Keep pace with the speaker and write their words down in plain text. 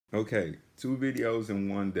Okay, two videos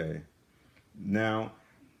in one day. Now,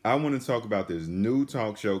 I want to talk about this new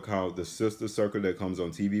talk show called The Sister Circle that comes on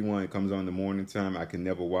TV1. It comes on in the morning time. I can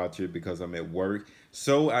never watch it because I'm at work.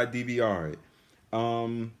 So I DVR it.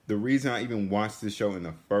 The reason I even watched this show in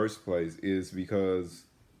the first place is because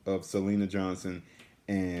of Selena Johnson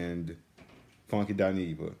and Funky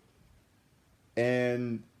Dineva.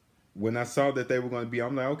 And when I saw that they were going to be,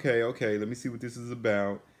 I'm like, okay, let me see what this is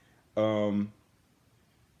about. Um,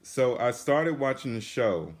 so I started watching the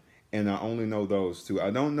show, and I only know those two. I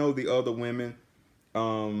don't know the other women.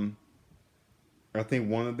 Um, I think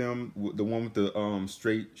one of them, the one with the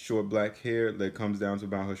straight, short black hair that comes down to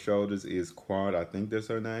about her shoulders, is Quad. I think that's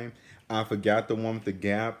her name. I forgot the one with the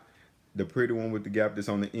gap, the pretty one with the gap that's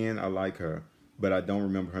on the end. I like her, but I don't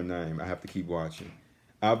remember her name. I have to keep watching.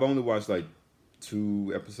 I've only watched like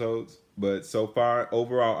two episodes, but so far,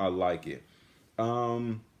 overall, I like it.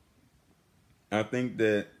 Um, I think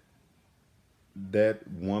that that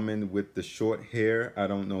woman with the short hair, I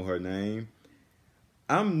don't know her name.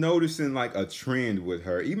 I'm noticing like a trend with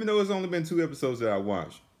her, even though it's only been two episodes that I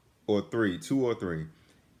watched, or three, two or three.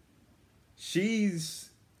 She's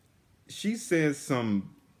she says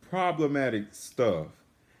some problematic stuff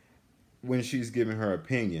when she's giving her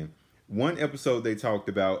opinion. One episode they talked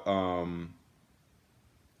about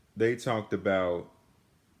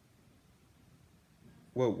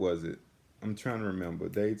what was it? I'm trying to remember.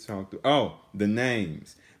 They talked the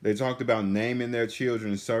names. They talked about naming their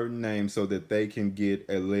children certain names so that they can get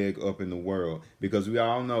a leg up in the world. Because we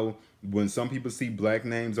all know when some people see black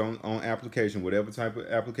names on application, whatever type of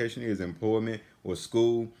application it is, employment or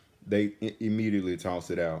school, they immediately toss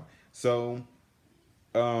it out. So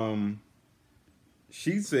um,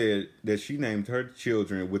 she said that she named her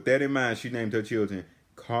children, with that in mind, she named her children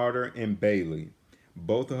Carter and Bailey.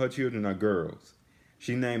 Both of her children are girls.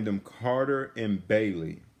 She named them Carter and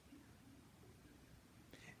Bailey.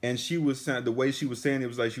 And she was the way she was saying it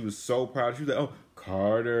was like she was so proud. She was like, "Oh,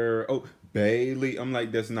 Carter, oh, Bailey." I'm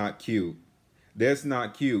like, "That's not cute. That's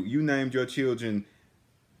not cute. You named your children,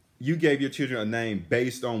 you gave your children a name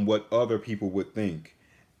based on what other people would think.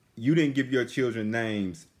 You didn't give your children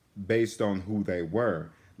names based on who they were."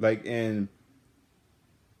 Like, and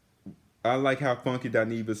I like how Funky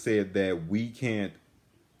Dineva said that we can't,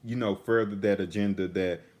 further that agenda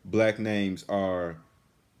that black names are,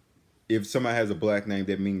 if somebody has a black name,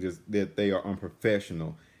 that means that they are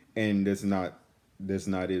unprofessional, and that's not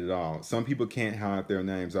it at all. Some people can't hide their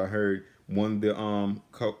names. I heard one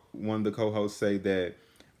of the co-hosts say that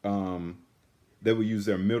um, they would use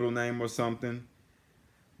their middle name or something,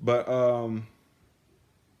 but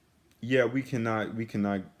yeah, we cannot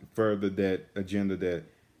further that agenda that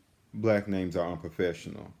black names are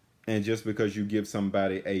unprofessional. And just because you give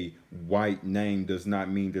somebody a white name does not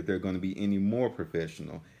mean that they're going to be any more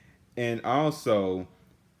professional. And also,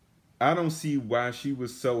 I don't see why she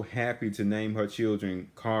was so happy to name her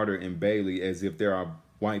children Carter and Bailey, as if there are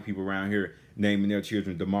white people around here naming their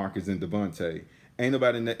children DeMarcus and Devontae.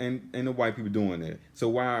 Ain't no white people doing that. So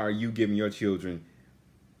why are you giving your children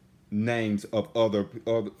names of other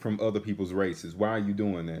from other people's races? Why are you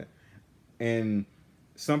doing that? And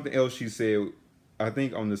something else she said, I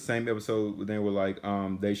think on the same episode, they were like,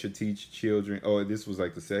 they should teach children, or this was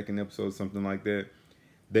like the second episode, something like that.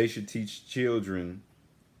 They should teach children,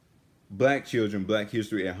 black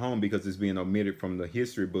history at home because it's being omitted from the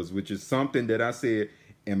history books, which is something that I said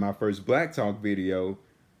in my first Black Talk video.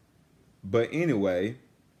 But anyway,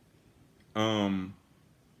 um,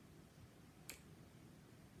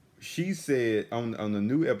 she said on the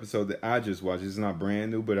new episode that I just watched, it's not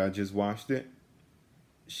brand new, but I just watched it.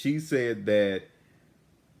 She said that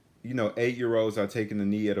 8-year-olds are taking the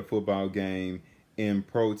knee at a football game in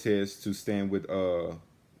protest to stand with Colin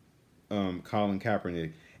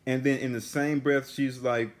Kaepernick. And then in the same breath, she's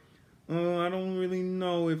like, "Oh, I don't really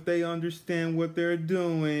know if they understand what they're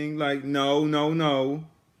doing." Like, no, no, no.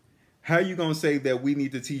 How you gonna say that we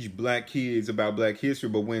need to teach black kids about black history,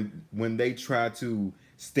 but when they try to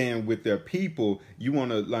stand with their people, you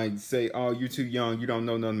want to like say, "Oh, you're too young, you don't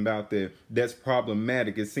know nothing about that." That's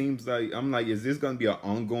problematic. It seems like, I'm like, is this gonna be an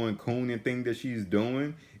ongoing cooning thing that she's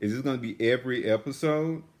doing? Is this gonna be every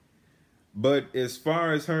episode? But as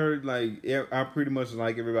far as her, like, I pretty much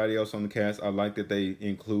like everybody else on the cast. I like that they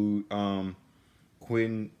include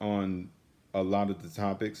Quentin on a lot of the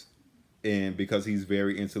topics, and because he's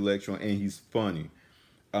very intellectual and he's funny.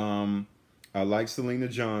 Um, I like Selena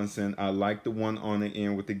Johnson. I like the one on the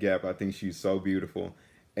end with the gap. I think she's so beautiful.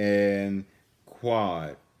 And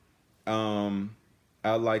Quad. Um,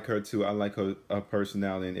 I like her too. I like her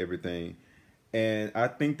personality and everything. And I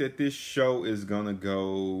think that this show is gonna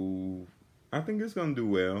go. I think it's gonna do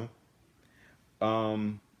well.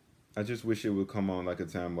 I just wish it would come on like a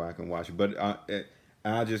time where I can watch it. But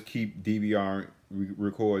I just keep DVR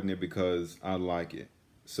recording it because I like it.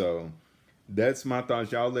 So that's my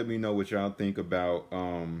thoughts. Y'all let me know what y'all think about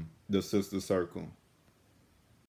the Sister Circle.